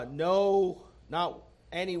No, not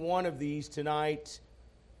any one of these tonight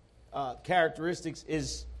characteristics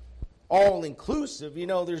is all-inclusive. You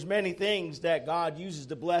know, there's many things that God uses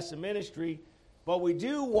to bless a ministry, but we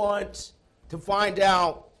do want to find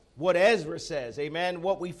out what Ezra says, amen,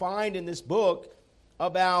 what we find in this book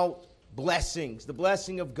about blessings, the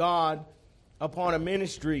blessing of God upon a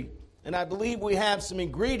ministry. And I believe we have some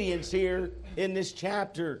ingredients here in this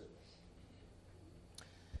chapter.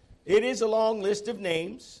 It is a long list of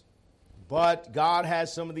names, but God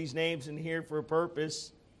has some of these names in here for a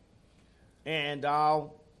purpose, and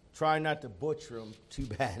I'll try not to butcher them too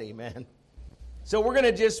bad, amen. So we're going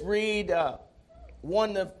to just read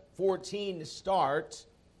 1 to 14 to start.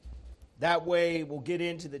 That way we'll get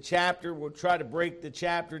into the chapter. We'll try to break the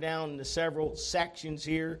chapter down into several sections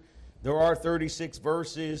here. There are 36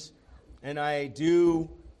 verses, and I do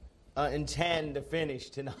intend to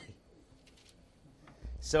finish tonight.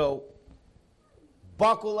 So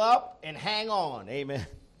buckle up and hang on, amen.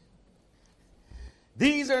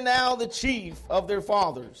 These are now the chief of their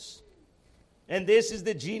fathers, and this is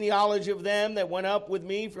the genealogy of them that went up with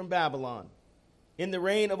me from Babylon, in the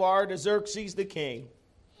reign of Artaxerxes the king.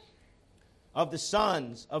 Of the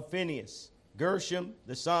sons of Phinehas, Gershom,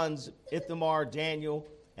 the sons of Ithamar, Daniel,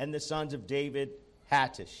 and the sons of David,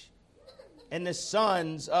 Hattush. And the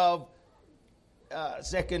sons of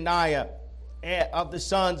Zechariah, of the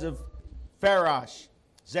sons of Pharaoh,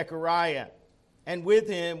 Zechariah. And with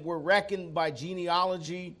him were reckoned by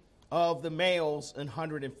genealogy of the males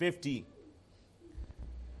 150.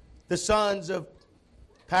 The sons of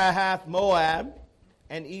Pahath Moab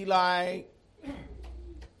and Eli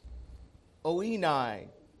Oenai,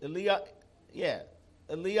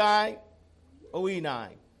 Oenai,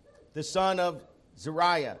 the son of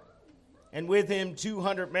Zariah, and with him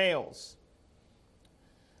 200 males.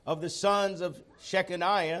 Of the sons of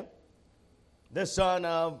Shechaniah, the son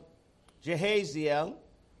of Jehaziel,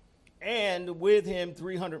 and with him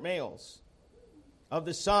 300 males. Of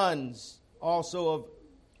the sons also of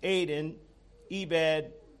Aden,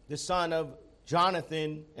 Ebed, the son of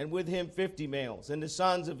Jonathan, and with him 50 males. And the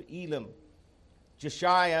sons of Elam,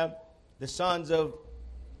 Jeshiah, the sons of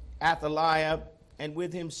Athaliah, and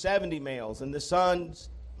with him 70 males. And the sons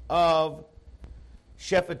of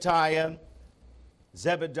Shephatiah,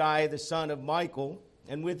 Zebediah, the son of Michael,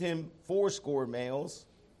 and with him 80 males.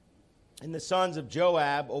 And the sons of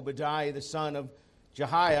Joab, Obadiah, the son of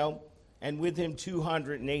Jehiel, and with him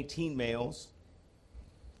 218 males.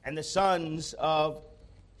 And the sons of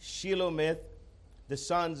Shelomith, the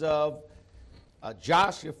sons of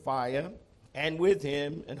Joshaphiah, and with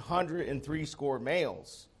him 160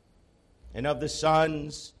 males. And of the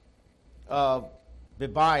sons of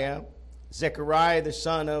Bebiah, Zechariah, the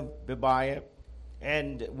son of Bebiah,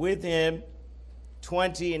 and with him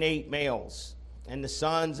 28 males. And the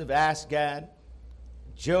sons of Asgad,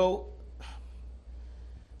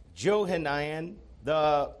 Johanan,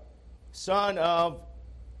 the son of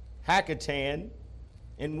Hakatan,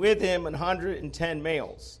 and with him 110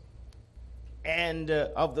 males. And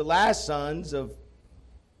of the last sons of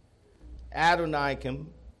Adonikam,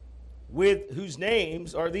 with whose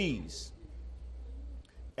names are these: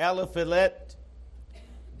 Eliphelet,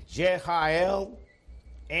 Jehiel,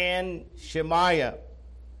 and Shemaiah,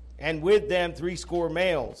 and with them 80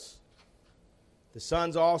 males. The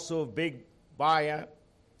sons also of Bigbiah,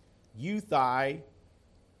 Uthai,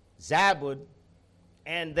 Zabud,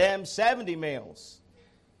 and them 70 males.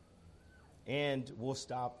 And we'll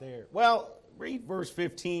stop there. Well, read verse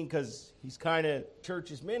 15, because he's kind of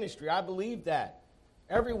church's ministry. I believe that.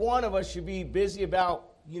 Every one of us should be busy about,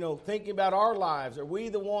 thinking about our lives. Are we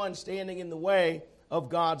the one standing in the way of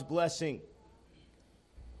God's blessing?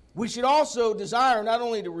 We should also desire not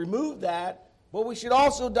only to remove that, but we should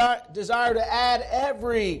also desire to add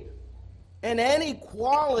every and any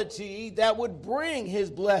quality that would bring his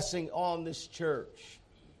blessing on this church.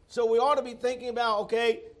 So we ought to be thinking about,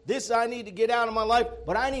 okay, this I need to get out of my life,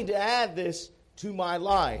 but I need to add this to my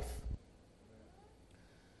life.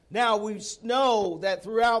 Now, we know that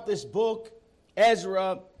throughout this book,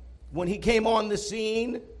 Ezra, when he came on the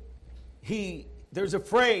scene, there's a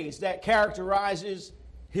phrase that characterizes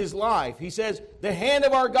his life. He says, the hand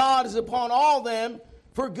of our God is upon all them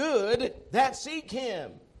for good that seek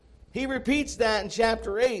him. He repeats that in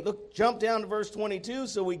chapter 8. Look, jump down to verse 22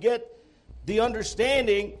 so we get the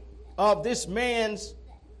understanding of this man's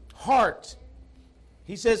heart.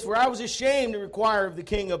 He says, for I was ashamed to require of the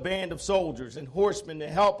king a band of soldiers and horsemen to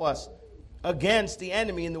help us against the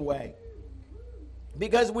enemy in the way.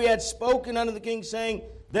 Because we had spoken unto the king, saying,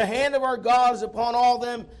 the hand of our God is upon all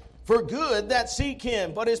them for good that seek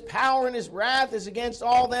him, but his power and his wrath is against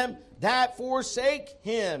all them that forsake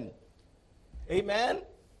him. Amen?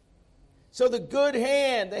 So the good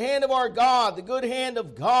hand, the hand of our God, the good hand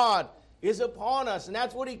of God is upon us. And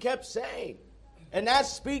that's what he kept saying. And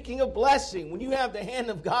that's speaking of blessing. When you have the hand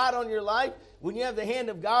of God on your life, when you have the hand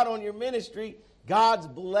of God on your ministry, God's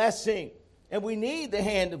blessing. And we need the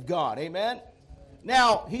hand of God. Amen?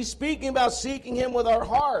 Now, he's speaking about seeking him with our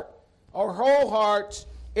heart, our whole hearts,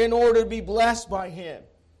 in order to be blessed by him.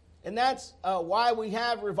 And that's why we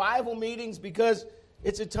have revival meetings, because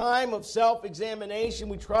it's a time of self-examination.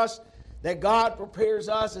 We trust that God prepares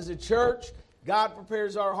us as a church. God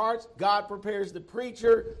prepares our hearts. God prepares the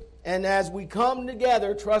preacher. And as we come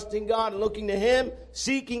together, trusting God and looking to him,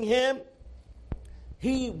 seeking him,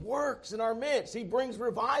 he works in our midst. He brings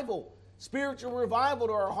revival, spiritual revival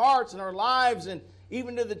to our hearts and our lives and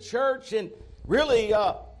even to the church. And really,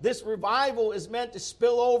 this revival is meant to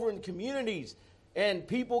spill over in communities, and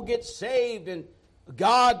people get saved, and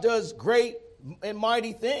God does great and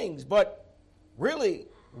mighty things. But really,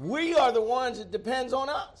 we are the ones that depends on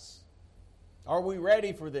us. Are we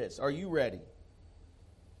ready for this? Are you ready?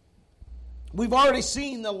 We've already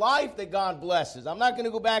seen the life that God blesses. I'm not going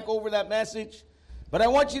to go back over that message, but I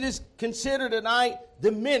want you to consider tonight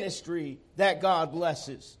the ministry that God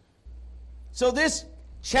blesses. So this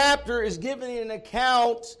chapter is giving an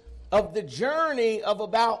account of the journey of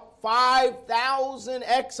about 5,000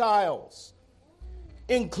 exiles,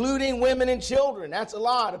 including women and children. That's a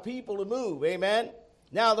lot of people to move, amen?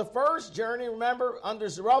 Now, the first journey, remember, under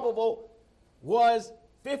Zerubbabel, was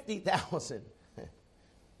 50,000.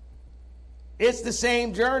 It's the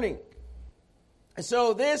same journey.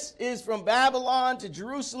 So this is from Babylon to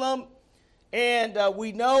Jerusalem, and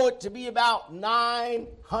we know it to be about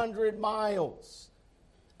 900 miles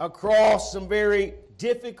across some very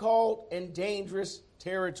difficult and dangerous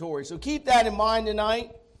territory. So keep that in mind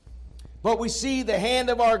tonight. But we see the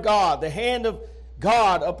hand of our God, the hand of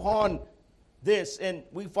God upon this, and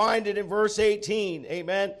we find it in verse 18,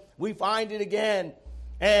 amen. We find it again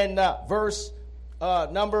in verse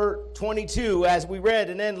number 22, as we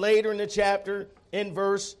read, and then later in the chapter in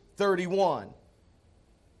verse 31.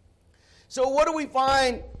 So what do we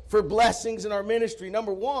find for blessings in our ministry?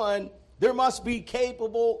 Number one, there must be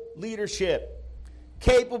capable leadership.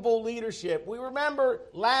 Capable leadership. We remember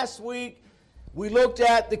last week we looked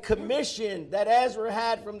at the commission that Ezra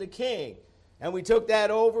had from the king, and we took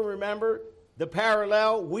that over, remember? The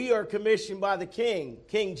parallel, we are commissioned by the King,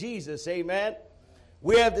 King Jesus, amen.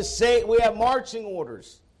 We have marching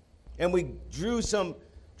orders, and we drew some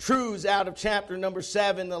truths out of chapter number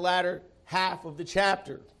 7, the latter half of the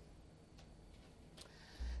chapter.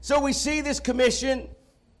 So we see this commission,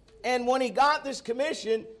 and when he got this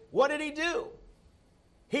commission, what did he do?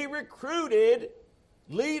 He recruited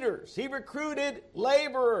leaders. He recruited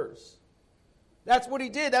laborers. That's what he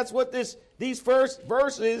did. That's what these first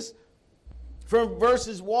verses, from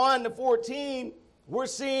verses 1 to 14, we're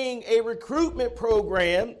seeing a recruitment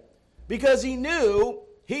program, because he knew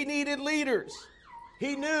he needed leaders.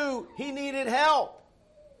 He knew he needed help.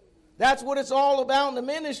 That's what it's all about in the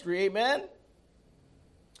ministry, amen?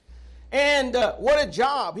 And what a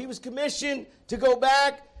job. He was commissioned to go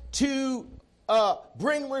back to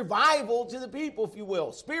bring revival to the people, if you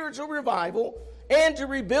will, spiritual revival, and to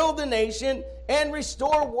rebuild the nation and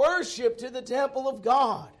restore worship to the temple of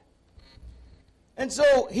God. And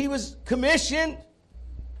so he was commissioned.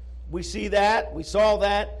 We see that. We saw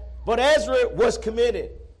that. But Ezra was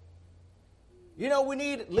committed. You know, we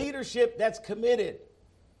need leadership that's committed.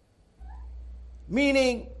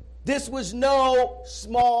 Meaning, this was no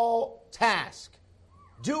small task.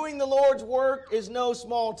 Doing the Lord's work is no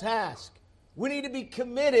small task. We need to be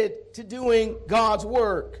committed to doing God's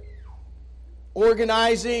work.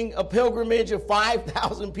 Organizing a pilgrimage of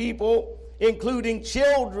 5,000 people, including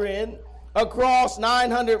children, across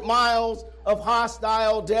 900 miles of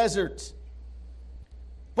hostile desert.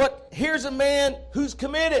 But here's a man who's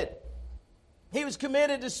committed. He was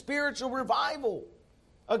committed to spiritual revival.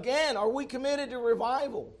 Again, are we committed to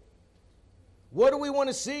revival? What do we want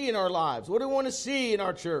to see in our lives? What do we want to see in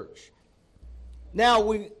our church? Now,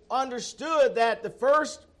 we understood that the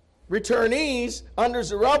first returnees under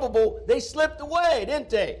Zerubbabel, they slipped away, didn't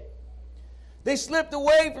they? They slipped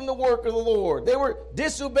away from the work of the Lord. They were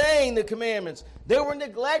disobeying the commandments. They were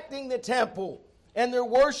neglecting the temple and their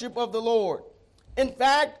worship of the Lord. In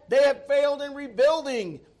fact, they have failed in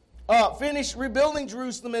finished rebuilding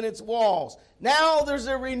Jerusalem and its walls. Now there's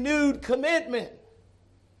a renewed commitment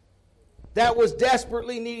that was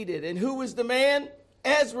desperately needed. And who was the man?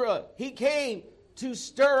 Ezra. He came to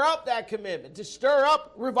stir up that commitment, to stir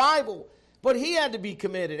up revival. But he had to be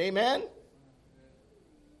committed. Amen?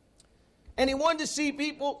 And he wanted to see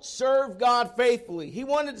people serve God faithfully. He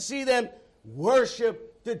wanted to see them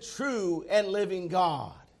worship the true and living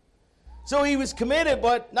God. So he was committed,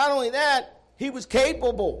 but not only that, he was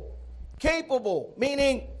capable. Capable,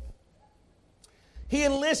 meaning he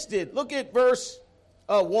enlisted. Look at verse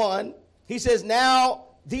 1. He says, now,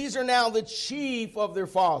 these are now the chief of their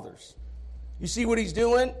fathers. You see what he's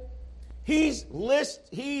doing? He's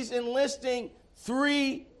enlisting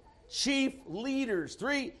 3 chief leaders,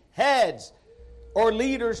 3 heads or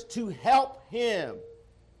leaders to help him.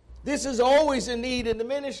 This is always a need in the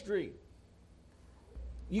ministry.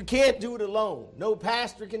 You can't do it alone. No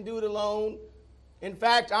pastor can do it alone. In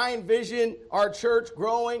fact, I envision our church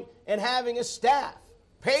growing and having a staff,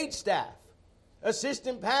 paid staff,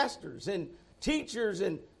 assistant pastors and teachers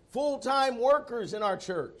and full-time workers in our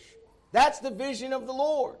church. That's the vision of the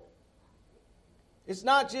Lord. It's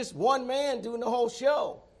not just one man doing the whole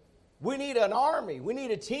show. We need an army. We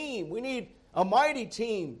need a team. We need a mighty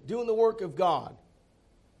team doing the work of God.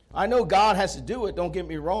 I know God has to do it, don't get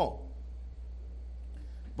me wrong.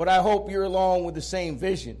 But I hope you're along with the same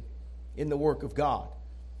vision in the work of God.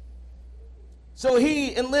 So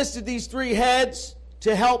he enlisted these 3 heads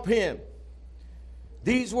to help him.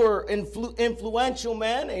 These were influential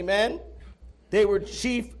men, amen. They were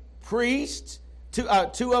chief priests. 2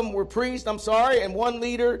 of them were priests, and one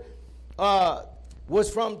leader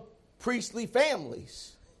was from priestly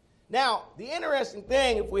families. Now, the interesting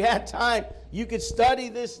thing, if we had time, you could study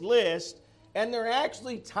this list, and they're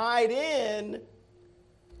actually tied in.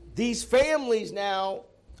 These families now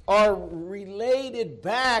are related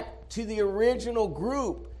back to the original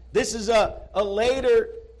group. This is a later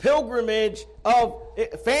pilgrimage of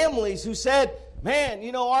families who said,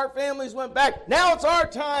 man, our families went back. Now it's our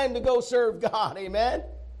time to go serve God. Amen?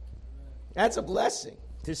 That's a blessing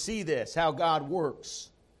to see this, how God works.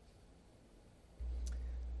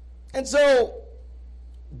 And so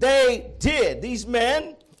they did. These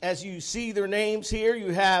men, as you see their names here,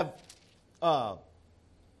 you have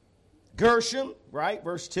Gershom, right,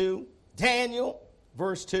 verse 2. Daniel,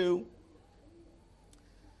 verse 2.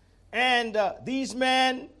 And these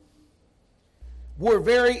men were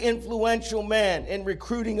very influential men in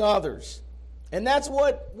recruiting others. And that's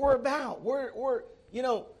what we're about. We're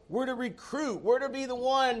to recruit. We're to be the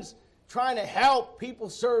ones trying to help people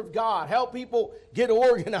serve God, help people get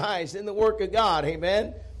organized in the work of God,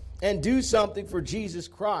 amen, and do something for Jesus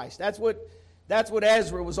Christ. That's what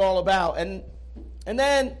Ezra was all about. And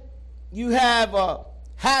then you have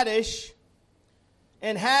Haddish,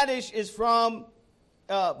 and Haddish is from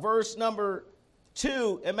verse number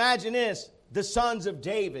 2. Imagine this, the sons of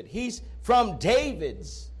David. He's from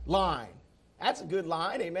David's line. That's a good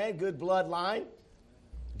line, amen, good bloodline.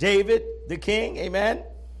 David, the king, amen.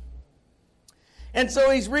 And so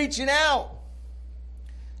he's reaching out.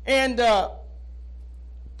 And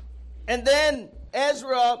then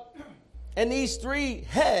Ezra and these 3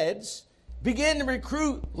 heads begin to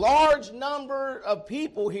recruit large number of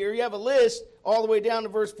people here. You have a list all the way down to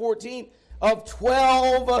verse 14 of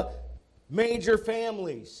 12 major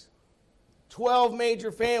families. 12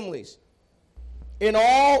 major families. In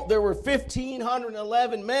all, there were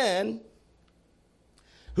 1,511 men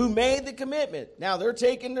who made the commitment. Now, they're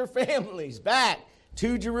taking their families back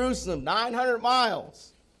to Jerusalem, 900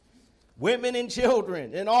 miles. Women and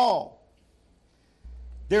children and all.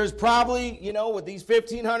 There's probably, with these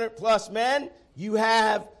 1,500 plus men, you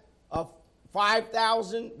have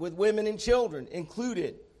 5,000 with women and children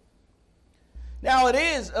included. Now, it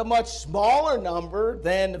is a much smaller number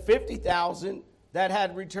than the 50,000 that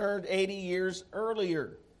had returned 80 years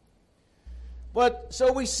earlier. But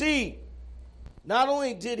so we see, not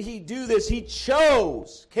only did he do this, he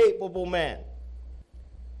chose capable men.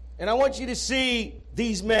 And I want you to see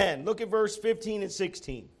these men. Look at verse 15 and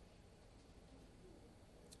 16.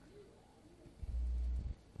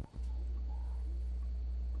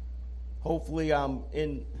 Hopefully I'm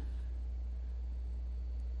in.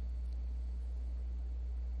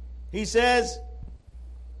 He says,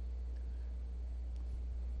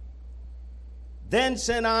 then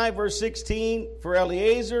sent I, verse 16, for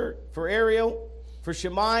Eleazar, for Ariel, for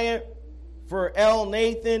Shemaiah, for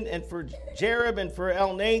Elnathan, and for Jerib, and for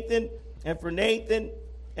Elnathan, and for Nathan,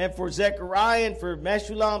 and for Zechariah, and for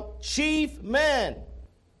Meshullam, chief men.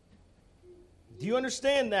 Do you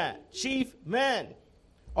understand that? Chief men.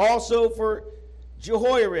 Also for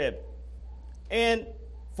Jehoiarib, and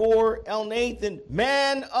for Elnathan,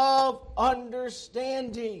 men of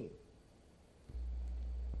understanding.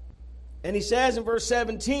 And he says in verse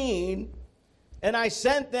 17, and I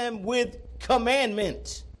sent them with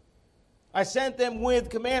commandment. I sent them with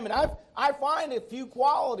commandment. I find a few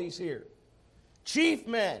qualities here. Chief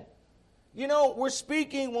men. You know, we're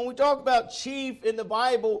speaking, when we talk about chief in the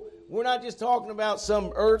Bible, we're not just talking about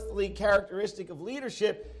some earthly characteristic of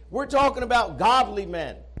leadership. We're talking about godly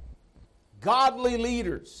men, godly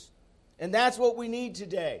leaders. And that's what we need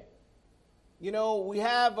today. You know, we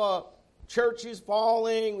have churches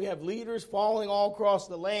falling, we have leaders falling all across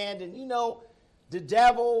the land, and you know, the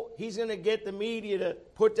devil, he's going to get the media to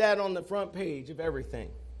put that on the front page of everything.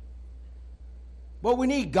 But we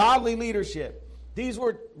need godly leadership. These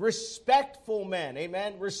were respectful men,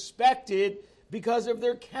 amen, respected because of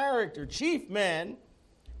their character, chief men.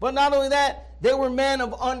 But not only that, they were men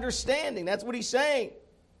of understanding. That's what he's saying.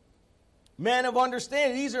 Men of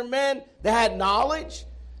understanding. These are men that had knowledge.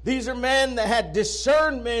 These are men that had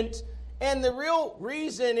discernment. And the real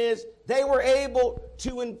reason is they were able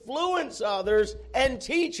to influence others and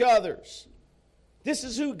teach others. This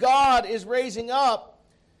is who God is raising up.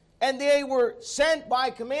 And they were sent by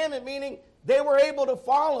commandment, meaning they were able to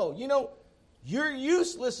follow. You know, you're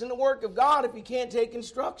useless in the work of God if you can't take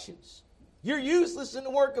instructions. You're useless in the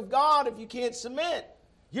work of God if you can't submit.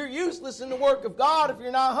 You're useless in the work of God if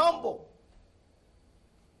you're not humble.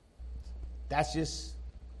 That's just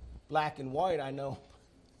black and white, I know.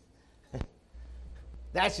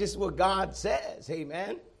 That's just what God says,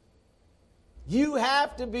 amen. You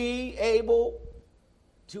have to be able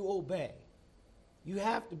to obey. You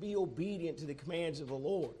have to be obedient to the commands of the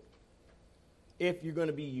Lord if you're going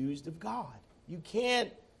to be used of God. You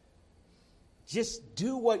can't just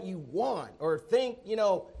do what you want or think, you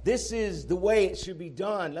know, this is the way it should be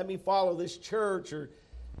done. Let me follow this church or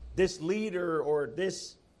this leader or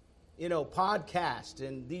this, you know, podcast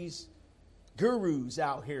and these gurus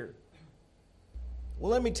out here.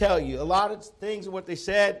 Well, let me tell you, a lot of things of what they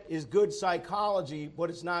said is good psychology, but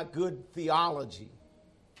it's not good theology.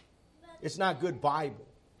 It's not good Bible.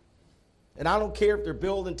 And I don't care if they're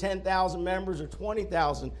building 10,000 members or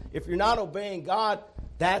 20,000. If you're not obeying God,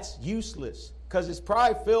 that's useless because it's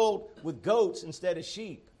probably filled with goats instead of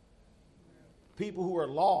sheep. People who are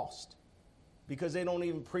lost because they don't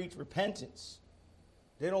even preach repentance.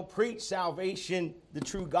 They don't preach salvation, the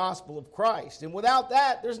true gospel of Christ. And without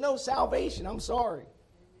that, there's no salvation. I'm sorry.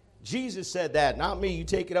 Jesus said that, not me. You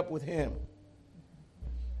take it up with him.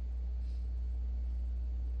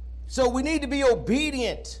 So we need to be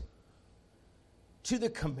obedient to the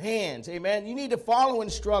commands. Amen. You need to follow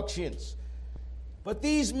instructions. But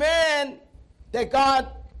these men that God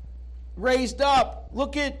raised up,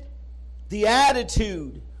 look at the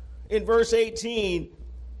attitude in verse 18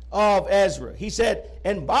 of Ezra. He said,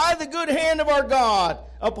 and by the good hand of our God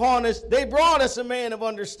upon us, they brought us a man of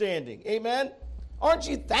understanding. Amen. Aren't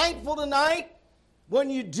you thankful tonight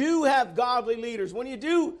when you do have godly leaders, when you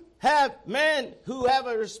do have men who have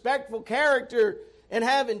a respectful character and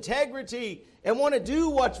have integrity and want to do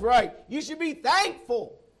what's right? You should be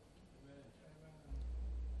thankful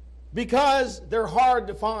because they're hard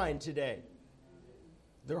to find today.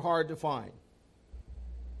 They're hard to find.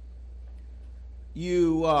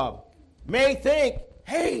 You may think,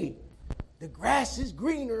 hey, the grass is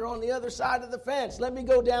greener on the other side of the fence. Let me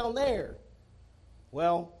go down there.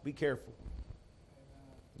 Well, be careful.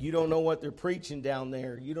 You don't know what they're preaching down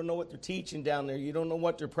there. You don't know what they're teaching down there. You don't know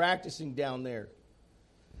what they're practicing down there.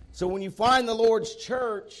 So when you find the Lord's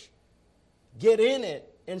church, get in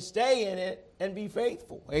it and stay in it and be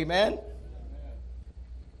faithful. Amen?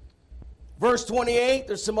 Verse 28,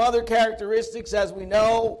 there's some other characteristics, as we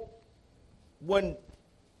know. When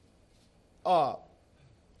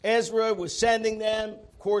Ezra was sending them,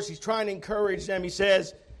 of course, he's trying to encourage them. He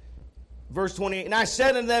says, verse 28, and I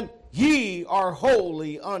said unto them, ye are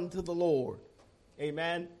holy unto the Lord.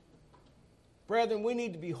 Amen. Brethren, we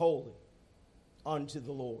need to be holy unto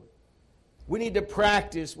the Lord. We need to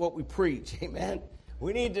practice what we preach. Amen.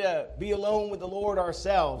 We need to be alone with the Lord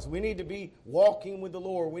ourselves. We need to be walking with the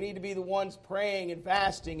Lord. We need to be the ones praying and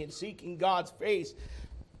fasting and seeking God's face,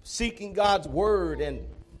 seeking God's word. And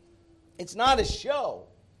it's not a show.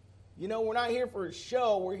 You know, we're not here for a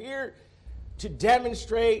show. We're here to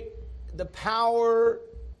demonstrate the power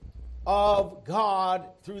of God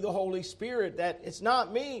through the Holy Spirit, that it's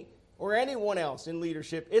not me or anyone else in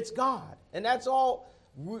leadership, it's God. And that's all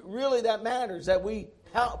really that matters, that we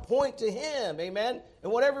point to him, amen,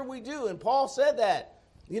 and whatever we do. And Paul said that.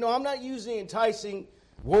 You know, I'm not using enticing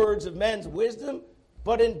words of men's wisdom,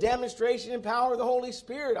 but in demonstration and power of the Holy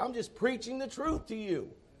Spirit. I'm just preaching the truth to you.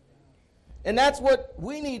 And that's what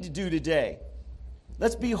we need to do today.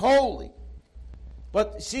 Let's be holy.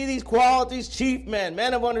 But see these qualities, chief men,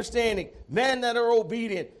 men of understanding, men that are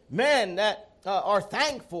obedient, men that are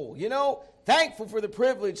thankful. You know, thankful for the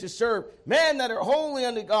privilege to serve men that are holy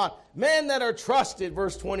unto God, men that are trusted,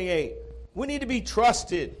 verse 28. We need to be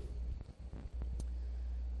trusted.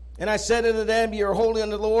 And I said unto them, ye are holy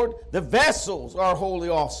unto the Lord. The vessels are holy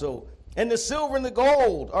also. And the silver and the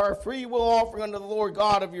gold are a free will offering unto the Lord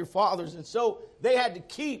God of your fathers. And so they had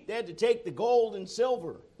to take the gold and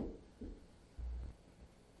silver.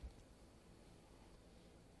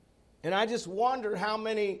 And I just wonder how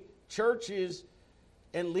many churches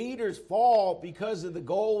and leaders fall because of the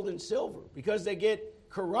gold and silver, because they get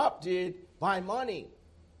corrupted by money.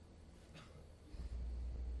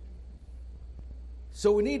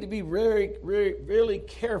 So we need to be really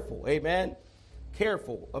careful, amen?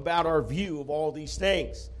 Careful about our view of all these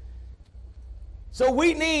things. So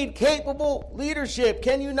we need capable leadership.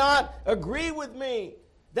 Can you not agree with me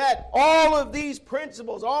that all of these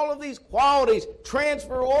principles, all of these qualities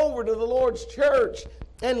transfer over to the Lord's church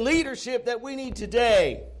and leadership that we need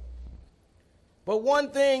today? But one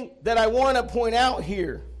thing that I want to point out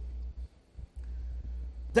here,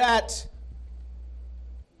 that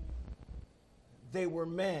they were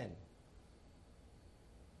men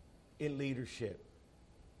in leadership.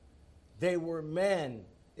 They were men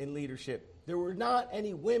in leadership. There were not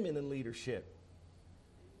any women in leadership.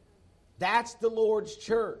 That's the Lord's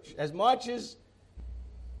church. As much as,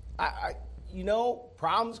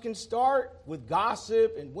 problems can start with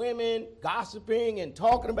gossip and women gossiping and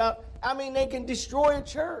talking about, they can destroy a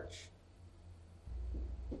church.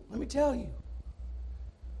 Let me tell you.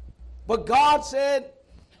 But God said,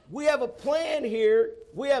 we have a plan here.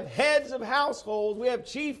 We have heads of households. We have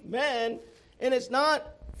chief men. And it's not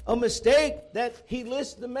a mistake that he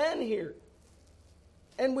lists the men here.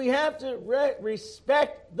 And we have to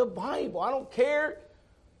respect the Bible. I don't care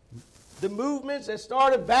the movements that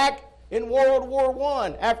started back in World War I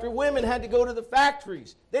after women had to go to the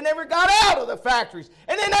factories. They never got out of the factories.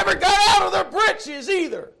 And they never got out of their breeches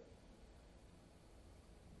either.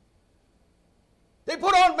 They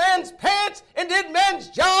put on men's pants and did men's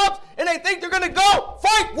jobs, and they think they're going to go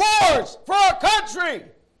fight wars for our country.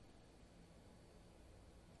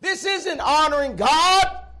 This isn't honoring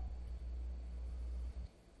God.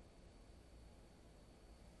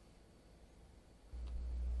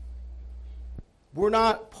 We're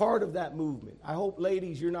not part of that movement. I hope,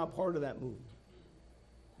 ladies, you're not part of that movement.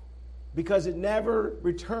 Because it never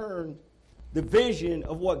returned the vision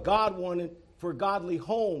of what God wanted for godly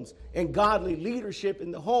homes and godly leadership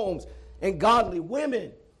in the homes and godly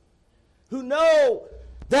women who know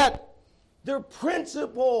that their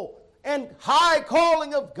principle and high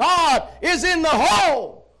calling of God is in the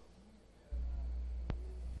home.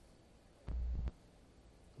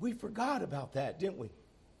 We forgot about that, didn't we?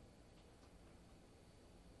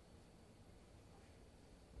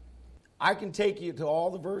 I can take you to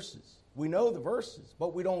all the verses. We know the verses,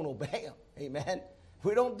 but we don't obey them. Amen?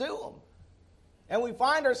 We don't do them. And we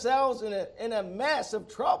find ourselves in a mess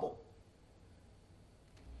of trouble.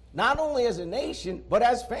 Not only as a nation, but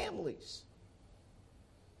as families.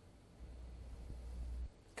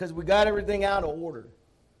 Because we got everything out of order.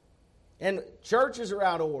 And churches are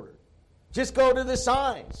out of order. Just go to the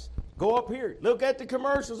signs. Go up here. Look at the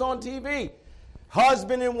commercials on TV.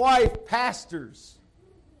 Husband and wife, pastors.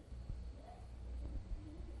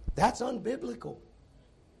 That's unbiblical.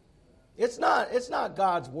 It's not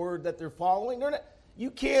God's word that they're following.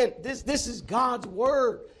 You can't. This is God's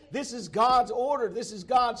word. This is God's order. This is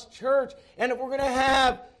God's church. And if we're going to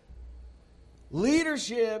have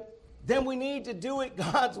leadership, then we need to do it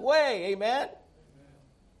God's way. Amen?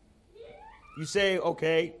 You say,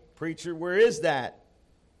 okay, preacher, where is that?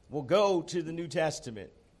 We'll go to the New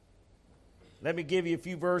Testament. Let me give you a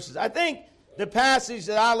few verses. I think the passage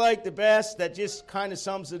that I like the best that just kind of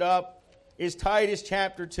sums it up is Titus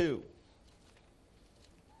chapter 2.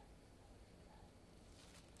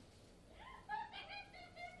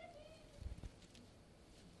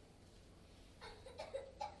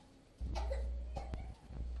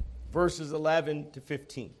 Verses 11 to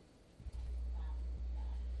 15.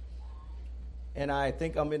 And I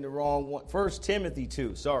think I'm in the wrong one. 1 Timothy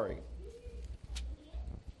 2, sorry.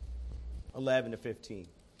 11 to 15.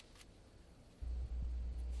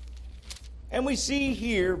 And we see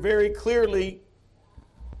here very clearly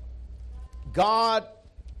God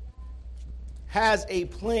has a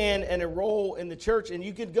plan and a role in the church. And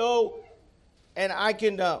you could go and I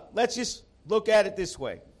can, let's just look at it this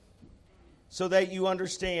way so that you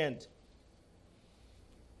understand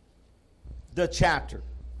the chapter.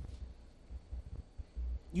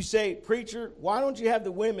 You say, preacher, why don't you have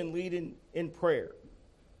the women lead in prayer?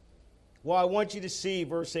 Well, I want you to see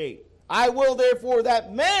verse 8. I will therefore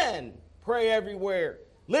that men pray everywhere,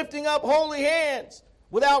 lifting up holy hands,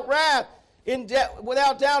 without wrath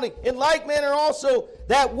without doubting. In like manner also,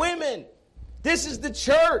 that women, this is the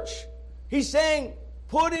church. He's saying,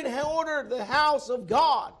 put in order the house of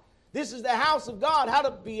God. This is the house of God, how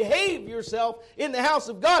to behave yourself in the house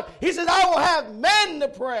of God. He says, I will have men to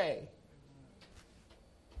pray.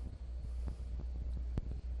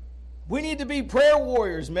 We need to be prayer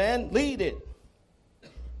warriors, man. Lead it.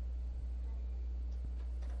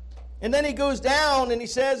 And then he goes down and he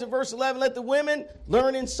says in verse 11, let the women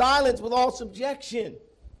learn in silence with all subjection.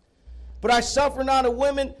 But I suffer not a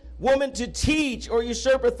woman to teach or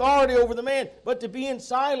usurp authority over the man, but to be in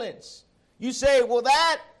silence. You say, well,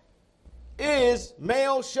 that is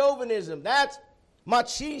male chauvinism. That's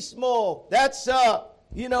machismo. That's, a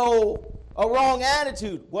wrong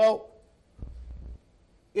attitude. Well,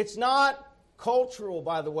 it's not cultural,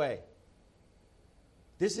 by the way.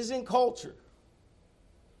 This isn't culture.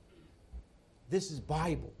 This is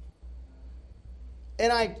Bible.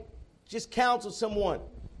 And I just counsel someone,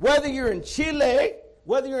 whether you're in Chile,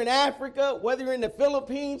 whether you're in Africa, whether you're in the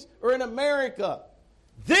Philippines or in America,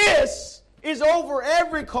 this is over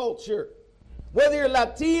every culture. Whether you're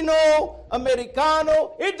Latino,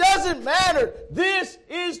 Americano, it doesn't matter. This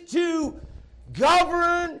is to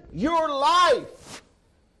govern your life.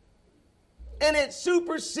 And it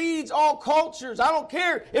supersedes all cultures. I don't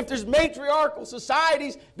care if there's matriarchal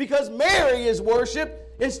societies because Mary is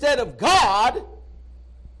worshipped instead of God.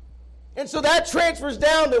 And so that transfers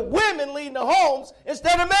down to women leading the homes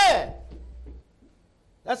instead of men.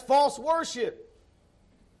 That's false worship.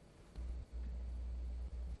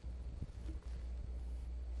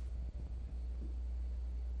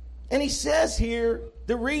 And he says here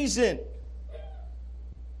the reason.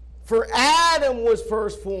 For Adam was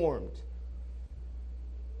first formed,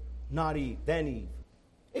 not Eve, then Eve.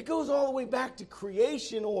 It goes all the way back to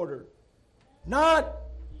creation order, not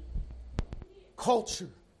culture.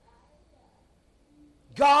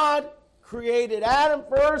 God created Adam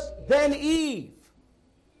first, then Eve.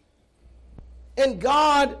 And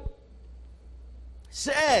God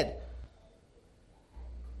said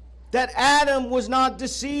that Adam was not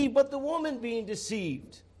deceived, but the woman being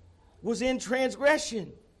deceived was in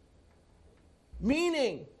transgression.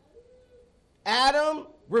 Meaning, Adam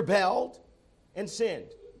rebelled and sinned,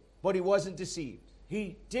 but he wasn't deceived.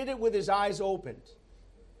 He did it with his eyes opened.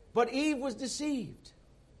 But Eve was deceived.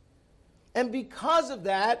 And because of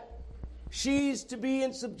that, she's to be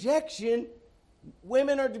in subjection.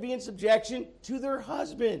 Women are to be in subjection to their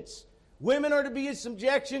husbands. Women are to be in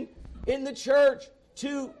subjection in the church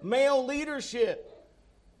to male leadership.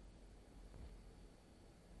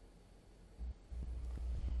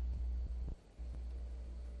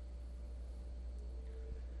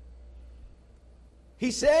 He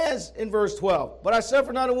says in verse 12, but I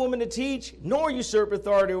suffer not a woman to teach, nor usurp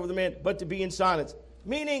authority over the man, but to be in silence.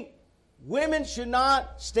 Meaning, women should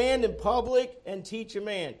not stand in public and teach a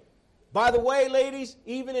man. By the way, ladies,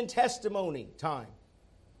 even in testimony time,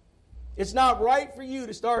 it's not right for you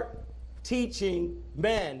to start teaching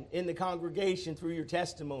men in the congregation through your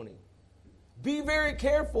testimony. Be very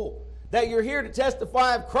careful that you're here to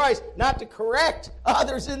testify of Christ, not to correct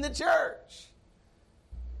others in the church.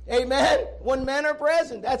 Amen? When men are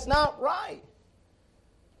present, that's not right.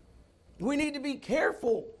 We need to be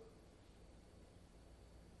careful.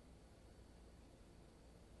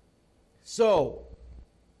 So,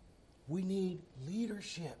 we need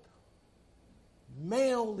leadership,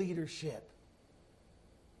 male leadership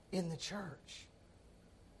in the church.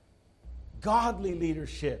 Godly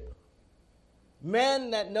leadership.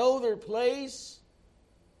 Men that know their place,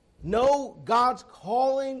 know God's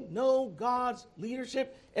calling, know God's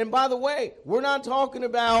leadership. And by the way, we're not talking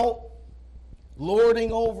about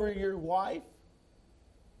lording over your wife.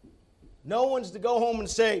 No one's to go home and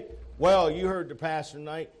say, well, you heard the pastor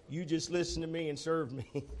tonight, you just listen to me and serve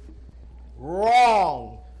me.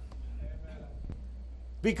 Wrong.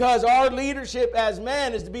 Because our leadership as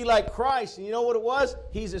men is to be like Christ. And you know what it was?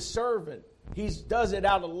 He's a servant. He does it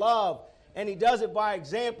out of love. And he does it by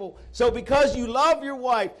example. So because you love your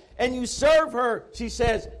wife and you serve her, she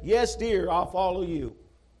says, yes, dear, I'll follow you.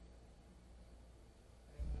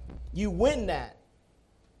 You win that.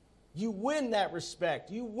 You win that respect.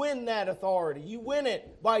 You win that authority. You win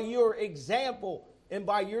it by your example and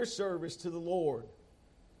by your service to the Lord.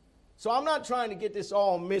 So I'm not trying to get this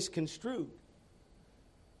all misconstrued.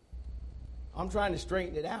 I'm trying to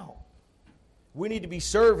straighten it out. We need to be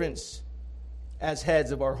servants as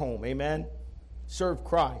heads of our home. Amen? Serve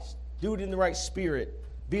Christ. Do it in the right spirit.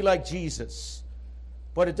 Be like Jesus.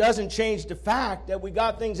 But it doesn't change the fact that we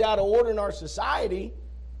got things out of order in our society.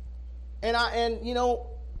 And you know,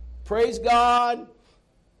 praise God.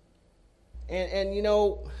 And you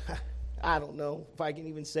know, I don't know if I can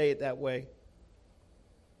even say it that way.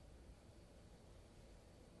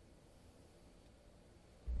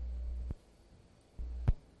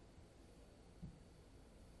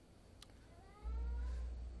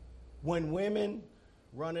 When women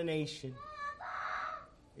run a nation,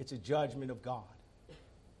 it's a judgment of God,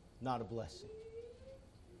 not a blessing.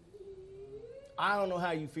 I don't know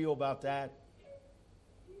how you feel about that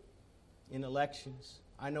in elections.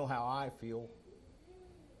 I know how I feel.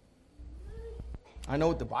 I know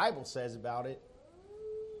what the Bible says about it.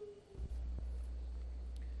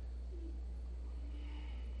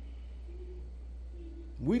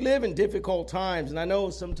 We live in difficult times, and I know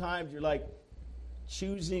sometimes you're like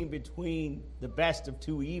choosing between the best of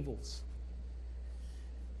two evils.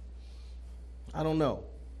 I don't know.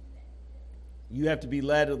 You have to be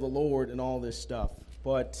led of the Lord and all this stuff.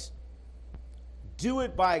 But do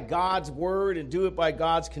it by God's word and do it by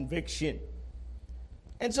God's conviction.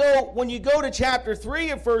 And so when you go to chapter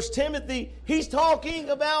 3 of 1 Timothy, he's talking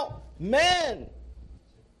about men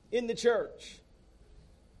in the church.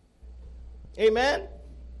 Amen?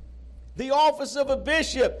 The office of a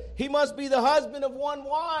bishop, he must be the husband of one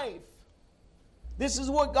wife. This is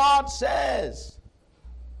what God says.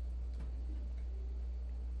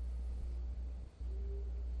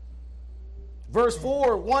 Verse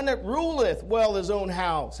 4, one that ruleth well his own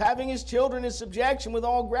house, having his children in subjection with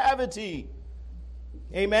all gravity.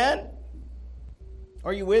 Amen?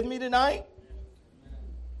 Are you with me tonight?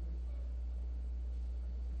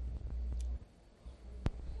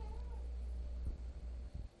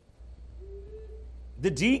 The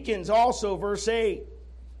deacons also, verse 8,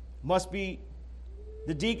 the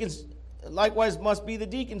deacons likewise must be the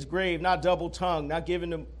deacon's grave, not double-tongued, not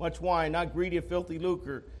given to much wine, not greedy of filthy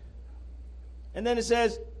lucre. And then it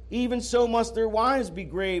says, even so must their wives be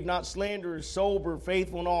grave, not slanderers, sober,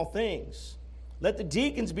 faithful in all things. Let the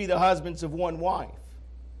deacons be the husbands of one wife.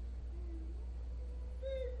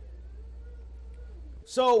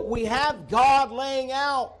 So we have God laying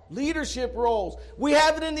out leadership roles. We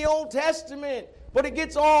have it in the Old Testament, but it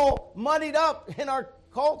gets all muddied up in our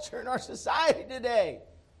culture, in our society today.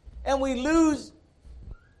 And we lose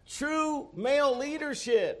true male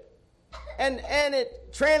leadership. And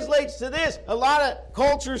it translates to this. A lot of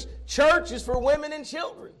cultures, church is for women and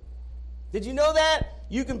children. Did you know that?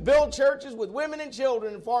 You can build churches with women and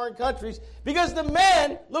children in foreign countries because the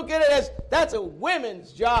men look at it as that's a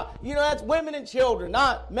women's job. You know, that's women and children,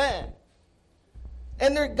 not men.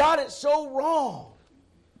 And they got it so wrong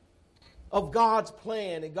of God's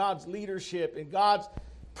plan and God's leadership and God's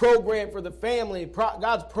program for the family,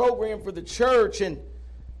 God's program for the church. And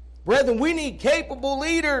brethren, we need capable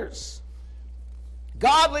leaders.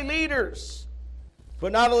 Godly leaders.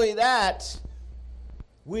 But not only that,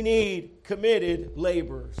 we need committed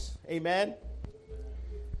laborers. Amen?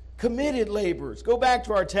 Committed laborers. Go back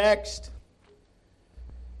to our text.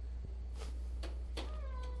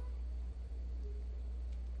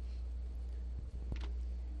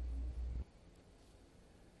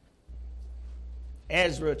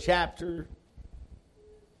 Ezra chapter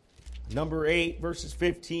number 8, verses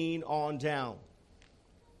 15 on down.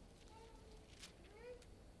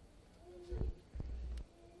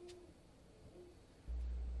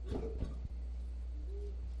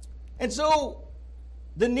 And so,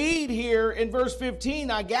 the need here in verse 15,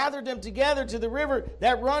 I gathered them together to the river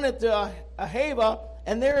that runneth to Ahava,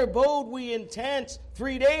 and there abode we in tents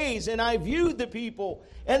 3 days, and I viewed the people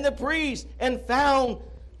and the priests, and found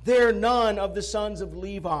there none of the sons of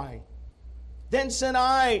Levi. Then sent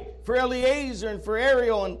I for Eleazar, and for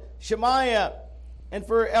Ariel, and Shemaiah, and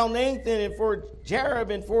for Elnathan, and for Jarib,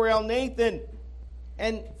 and for Elnathan,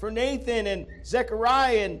 and for Nathan, and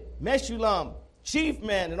Zechariah, and Meshullam, chief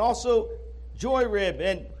men, and also Joyrib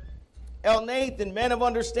and Elnathan, men of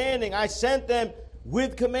understanding. I sent them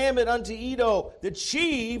with commandment unto Iddo, the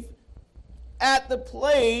chief, at the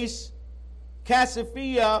place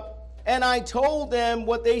Cassiphia, and I told them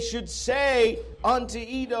what they should say unto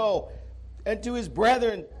Iddo and to his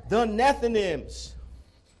brethren, the Nethinims,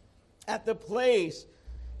 at the place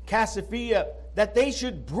Cassiphia, that they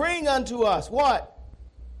should bring unto us what?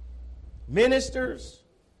 Ministers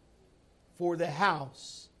for the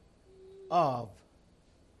house of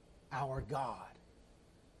our God.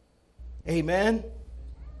 Amen.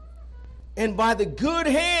 And by the good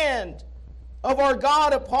hand of our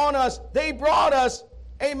God upon us, they brought us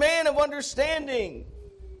a man of understanding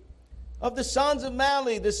of the sons of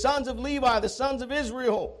Mali, the sons of Levi, the sons of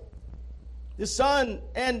Israel, the son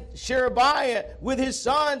and Sherebiah with his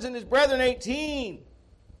sons and his brethren 18,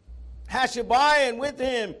 Hashabiah and with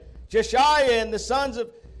him Jeshiah and the sons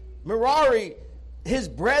of Merari, his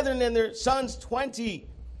brethren and their sons 20,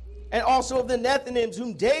 and also of the Nethinims,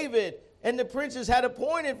 whom David and the princes had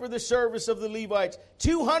appointed for the service of the Levites.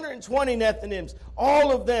 220 Nethinims.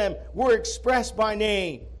 All of them were expressed by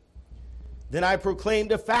name. Then I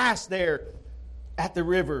proclaimed a fast there at the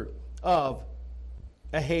river of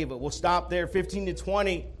Ahava. We'll stop there, 15 to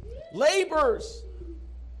 20. Laborers.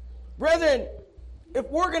 Brethren, if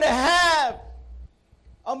we're going to have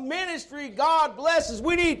a ministry God blesses,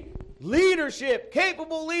 we need leadership,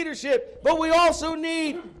 capable leadership, but we also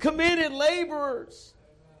need committed laborers.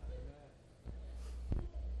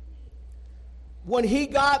 When he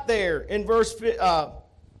got there in verse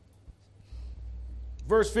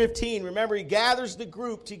 15, remember, he gathers the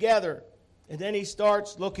group together, and then he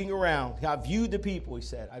starts looking around. I viewed the people, he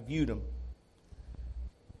said. I viewed them.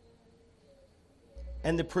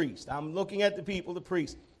 And the priest. I'm looking at the people, the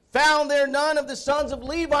priest. Found there none of the sons of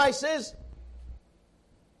Levi. Says,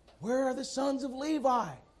 where are the sons of Levi?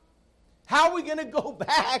 How are we going to go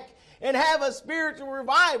back and have a spiritual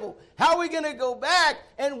revival? How are we going to go back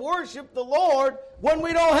and worship the Lord when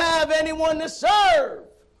we don't have anyone to serve?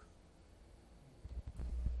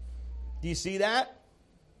 Do you see that?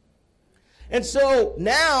 And so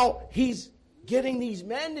now he's getting these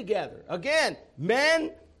men together. Again,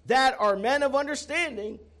 men that are men of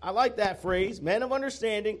understanding. I like that phrase, men of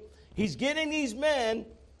understanding. He's getting these men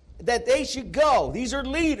that they should go. These are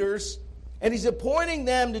leaders, and he's appointing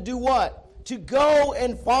them to do what? To go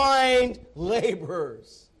and find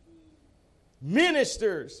laborers.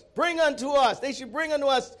 Ministers. Bring unto us. They should bring unto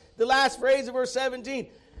us, the last phrase of verse 17.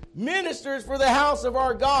 Ministers for the house of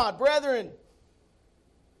our God. Brethren,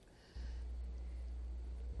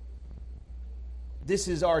 this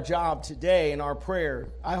is our job today and our prayer.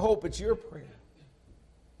 I hope it's your prayer.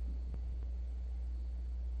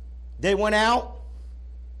 They went out.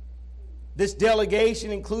 This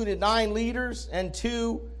delegation included 9 leaders and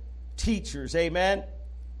 2 teachers. Amen.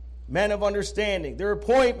 Men of understanding. Their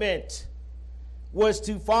appointment was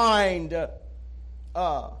to find,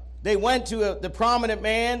 they went to the prominent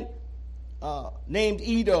man named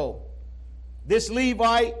Edo. This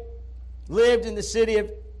Levite lived in the city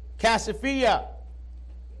of Cassiphia.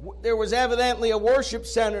 There was evidently a worship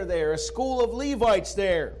center there, a school of Levites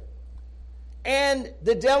there. And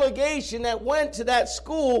the delegation that went to that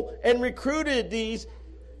school and recruited these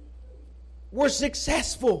were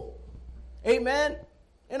successful. Amen?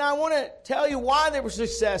 And I want to tell you why they were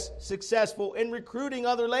successful in recruiting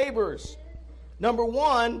other laborers. Number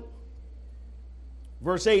 1,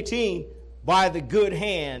 verse 18, by the good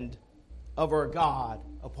hand of our God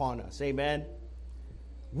upon us. Amen?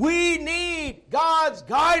 We need God's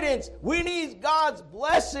guidance. We need God's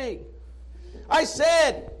blessing. I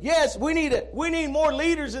said, yes, we need more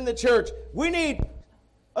leaders in the church. We need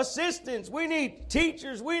assistants. We need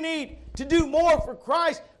teachers. We need to do more for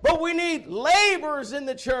Christ. But we need laborers in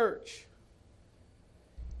the church.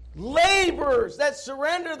 Laborers that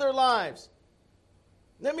surrender their lives.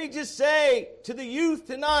 Let me just say to the youth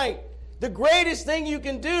tonight, the greatest thing you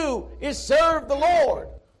can do is serve the Lord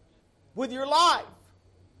with your life.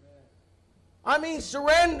 I mean,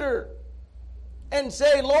 surrender and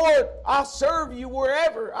say, Lord, I'll serve you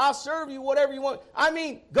wherever. I'll serve you whatever you want. I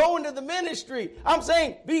mean, go into the ministry. I'm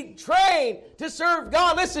saying be trained to serve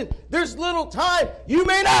God. Listen, there's little time. You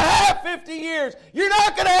may not have 50 years. You're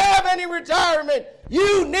not going to have any retirement.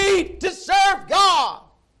 You need to serve God.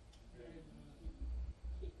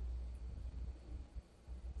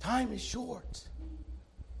 Time is short.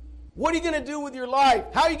 What are you going to do with your life?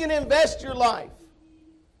 How are you going to invest your life?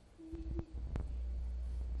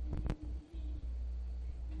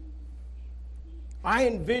 I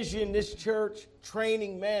envision this church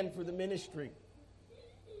training men for the ministry.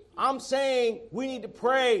 I'm saying we need to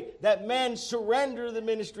pray that men surrender the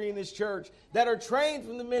ministry in this church, that are trained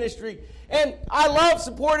from the ministry. And I love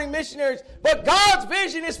supporting missionaries, but God's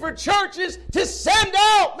vision is for churches to send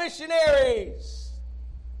out missionaries.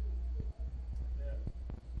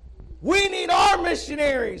 We need our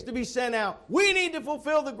missionaries to be sent out. We need to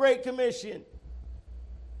fulfill the Great Commission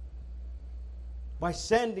by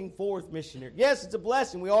sending forth missionaries. Yes, it's a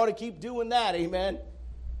blessing. We ought to keep doing that, amen.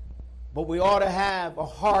 But we ought to have a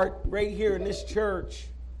heart right here in this church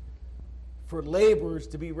for laborers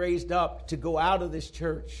to be raised up, to go out of this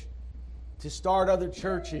church, to start other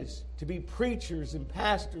churches, to be preachers and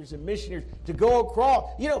pastors and missionaries, to go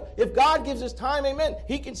across. You know, if God gives us time, amen,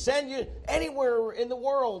 He can send you anywhere in the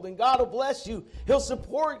world, and God will bless you. He'll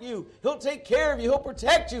support you. He'll take care of you. He'll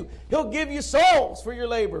protect you. He'll give you souls for your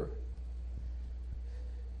labor.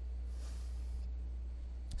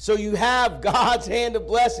 So you have God's hand of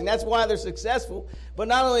blessing. That's why they're successful. But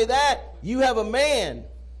not only that, you have a man,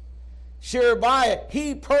 Sherebiah.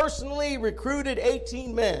 He personally recruited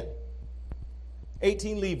 18 men.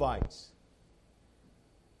 18 Levites.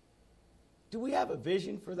 Do we have a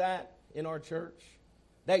vision for that in our church?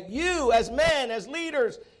 That you as men, as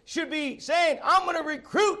leaders, should be saying, I'm going to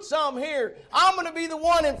recruit some here. I'm going to be the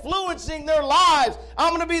one influencing their lives. I'm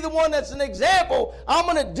going to be the one that's an example. I'm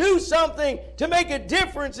going to do something to make a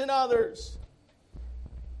difference in others.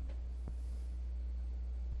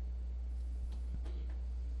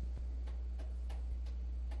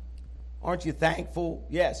 Aren't you thankful?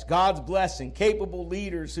 Yes, God's blessing, capable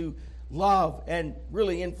leaders who love and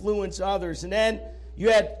really influence others. And then you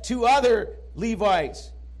had two other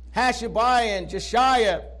Levites, Hashabiah and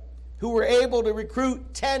Jeshiah, who were able to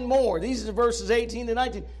recruit 10 more. These are verses 18 to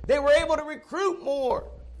 19. They were able to recruit more.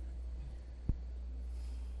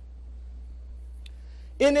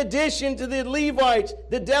 In addition to the Levites,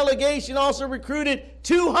 the delegation also recruited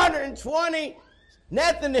 220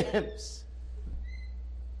 Nethinims.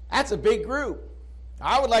 That's a big group.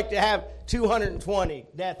 I would like to have 220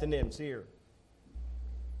 Nethinims here.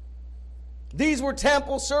 These were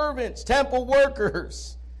temple servants, temple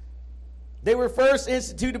workers. They were first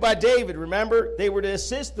instituted by David, remember? They were to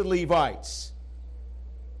assist the Levites.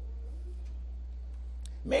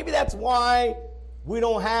 Maybe that's why we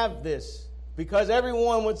don't have this, because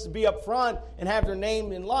everyone wants to be up front and have their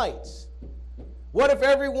name in lights. What if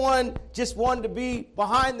everyone just wanted to be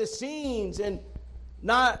behind the scenes and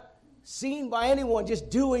not seen by anyone, just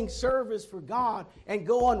doing service for God and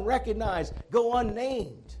go unrecognized, go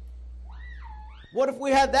unnamed? What if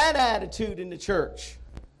we had that attitude in the church?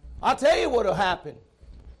 I'll tell you what will happen.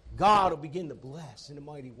 God will begin to bless in a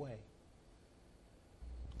mighty way.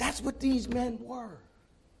 That's what these men were.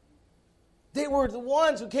 They were the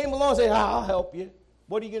ones who came along and said, I'll help you.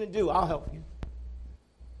 What are you going to do? I'll help you.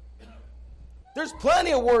 There's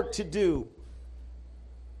plenty of work to do.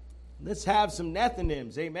 Let's have some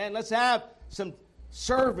Nethinims, amen. Let's have some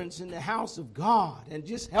servants in the house of God and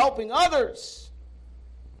just helping others.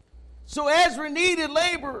 So Ezra needed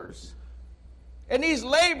laborers. And these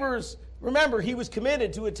laborers, remember, he was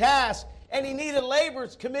committed to a task, and he needed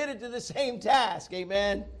laborers committed to the same task,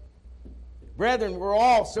 amen. Brethren, we're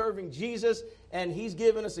all serving Jesus, and he's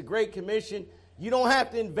given us a great commission. You don't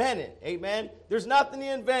have to invent it, amen. There's nothing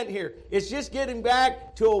to invent here. It's just getting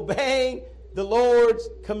back to obeying the Lord's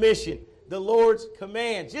commission, the Lord's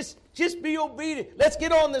commands. Just be obedient. Let's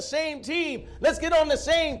get on the same team. Let's get on the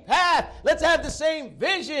same path. Let's have the same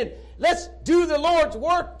vision. Let's do the Lord's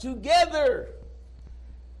work together.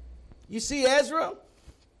 You see Ezra?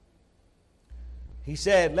 He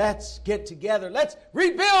said, let's get together. Let's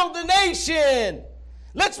rebuild the nation.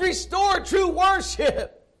 Let's restore true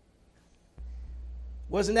worship.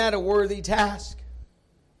 Wasn't that a worthy task?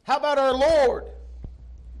 How about our Lord?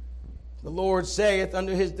 The Lord saith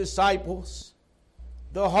unto his disciples,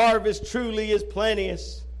 the harvest truly is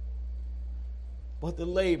plenteous, but the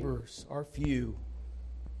laborers are few.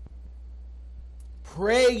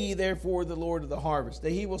 Pray ye therefore the Lord of the harvest,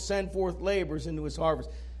 that he will send forth laborers into his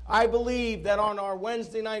harvest. I believe that on our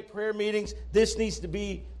Wednesday night prayer meetings, this needs to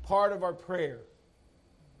be part of our prayer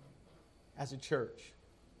as a church.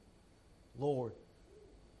 Lord,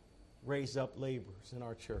 raise up laborers in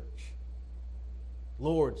our church.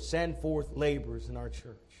 Lord, send forth laborers in our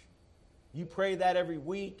church. You pray that every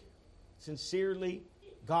week, sincerely,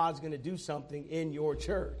 God's going to do something in your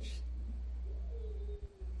church.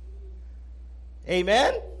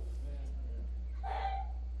 Amen?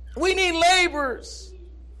 We need laborers.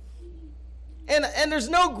 And there's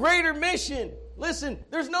no greater mission. Listen,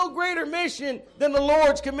 there's no greater mission than the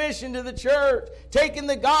Lord's commission to the church, taking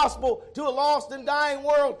the gospel to a lost and dying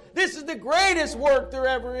world. This is the greatest work there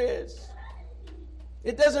ever is.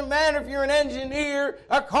 It doesn't matter if you're an engineer,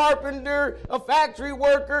 a carpenter, a factory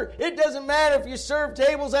worker. It doesn't matter if you serve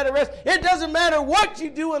tables at a restaurant. It doesn't matter what you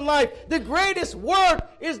do in life. The greatest work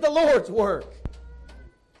is the Lord's work.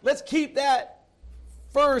 Let's keep that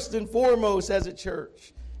first and foremost as a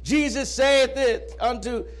church. Jesus saith it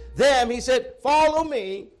unto them. He said, follow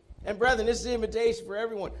me. And brethren, this is an invitation for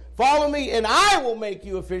everyone. Follow me and I will make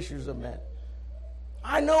you a fishers of men.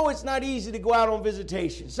 I know it's not easy to go out on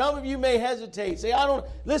visitation. Some of you may hesitate. Say,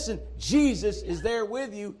 listen, Jesus is there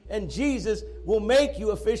with you, and Jesus will make you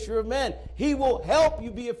a fisher of men. He will help you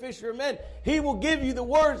be a fisher of men. He will give you the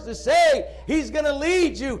words to say. He's going to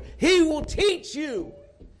lead you. He will teach you.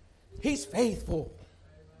 He's faithful.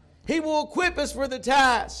 He will equip us for the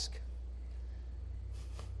task.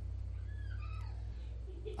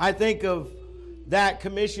 I think of that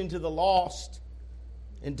commission to the lost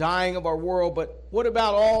and dying of our world, but what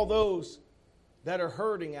about all those that are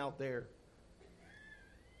hurting out there?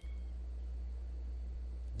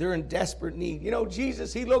 They're in desperate need. You know,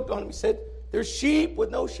 Jesus, he looked on them and said, there's sheep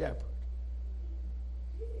with no shepherd.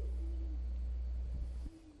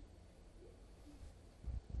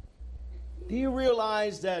 Do you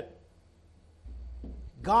realize that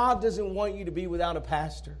God doesn't want you to be without a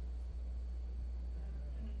pastor?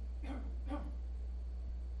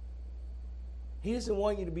 He doesn't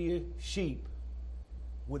want you to be a sheep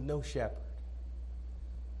with no shepherd.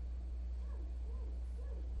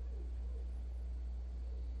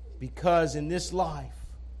 Because in this life,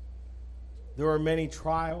 there are many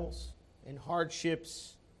trials and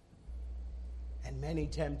hardships and many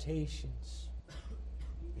temptations.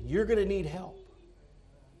 And you're going to need help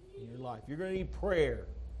in your life. You're going to need prayer.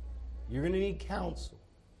 You're going to need counsel.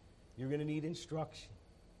 You're going to need instruction.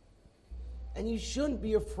 And you shouldn't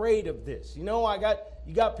be afraid of this. You know,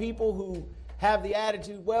 you got people who have the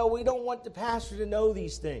attitude, well, we don't want the pastor to know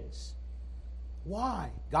these things. Why?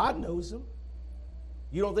 God knows them.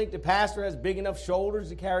 You don't think the pastor has big enough shoulders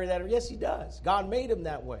to carry that? Yes, he does. God made him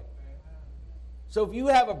that way. So if you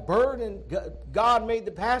have a burden, God made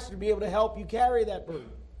the pastor to be able to help you carry that burden.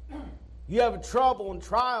 You have a trouble and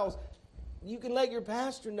trials, you can let your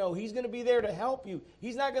pastor know. He's going to be there to help you.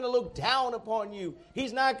 He's not going to look down upon you.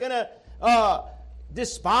 He's not going to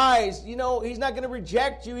despise, he's not going to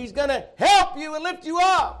reject you. He's going to help you and lift you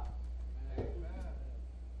up. Amen.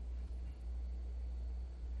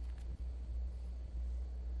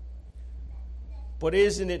 But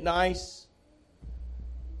isn't it nice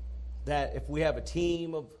that if we have a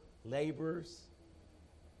team of laborers,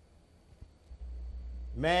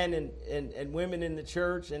 men and women in the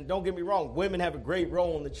church, and don't get me wrong, women have a great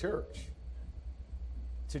role in the church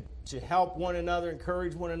to help one another,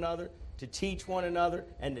 encourage one another, to teach one another,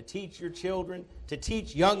 and to teach your children, to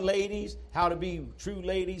teach young ladies how to be true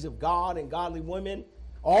ladies of God and godly women.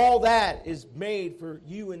 All that is made for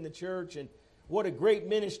you in the church, and what a great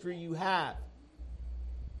ministry you have.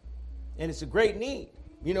 And it's a great need.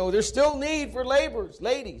 There's still need for laborers,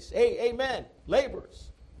 ladies. Amen. Laborers.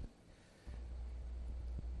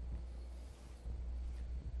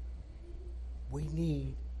 We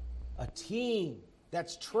need a team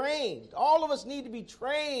that's trained. All of us need to be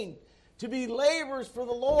trained to be laborers for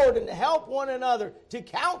the Lord and to help one another, to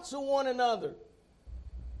counsel one another.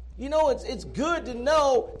 It's good to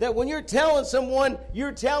know that when you're telling someone,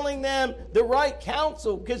 you're telling them the right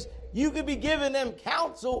counsel, because you could be giving them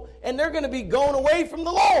counsel and they're going to be going away from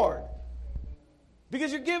the Lord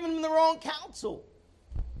because you're giving them the wrong counsel.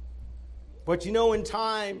 But in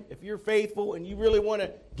time, if you're faithful and you really want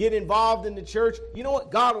to get involved in the church, you know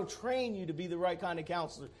what? God will train you to be the right kind of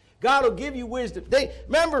counselor. God will give you wisdom.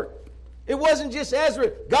 Remember, it wasn't just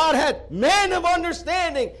Ezra. God had men of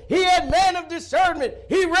understanding. He had men of discernment.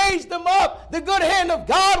 He raised them up. The good hand of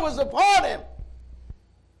God was upon him.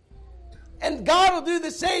 And God will do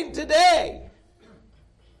the same today.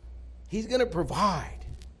 He's going to provide.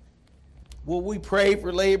 Will we pray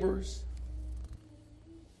for laborers?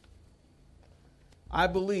 I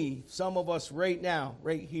believe some of us right now,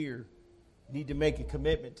 right here, need to make a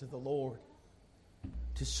commitment to the Lord.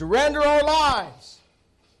 To surrender our lives.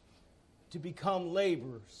 To become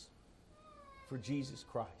laborers for Jesus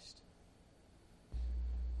Christ.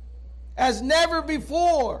 As never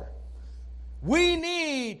before, we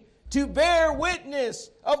need to bear witness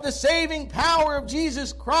of the saving power of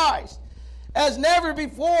Jesus Christ. As never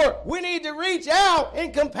before, we need to reach out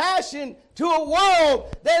in compassion to a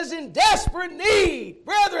world that is in desperate need.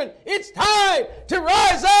 Brethren, it's time to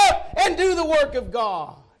rise up and do the work of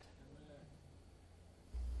God.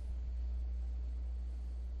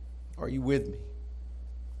 Are you with me?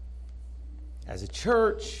 As a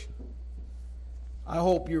church, I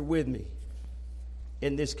hope you're with me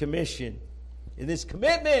in this commission, in this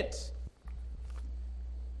commitment.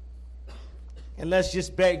 And let's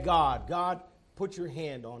just beg God, God, put your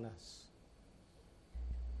hand on us.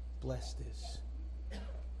 Bless this.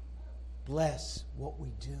 Bless what we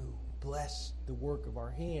do. Bless the work of our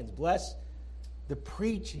hands. Bless the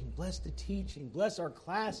preaching. Bless the teaching. Bless our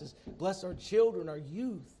classes. Bless our children, our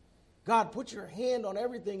youth. God, put your hand on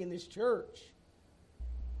everything in this church.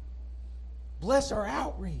 Bless our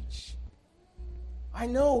outreach. I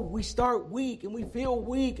know we start weak and we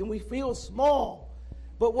feel small.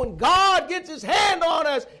 But when God gets his hand on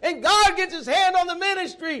us and God gets his hand on the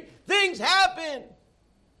ministry, things happen.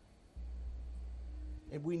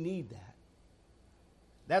 And we need that.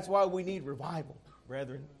 That's why we need revival,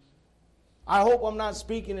 brethren. I hope I'm not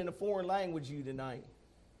speaking in a foreign language to you tonight,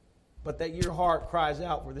 but that your heart cries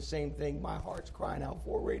out for the same thing my heart's crying out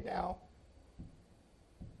for right now.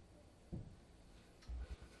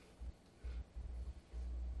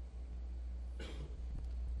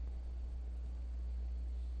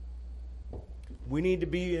 We need to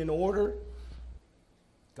be in order,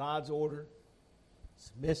 God's order,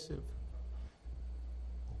 submissive,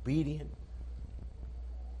 obedient.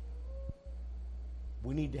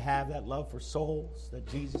 We need to have that love for souls that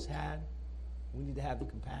Jesus had. We need to have the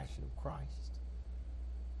compassion of Christ.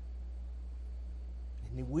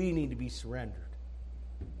 And we need to be surrendered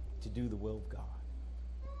to do the will of God.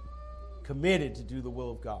 Committed to do the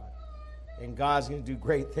will of God. And God's going to do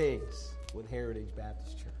great things with Heritage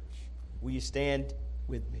Baptist Church. Will you stand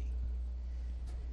with me?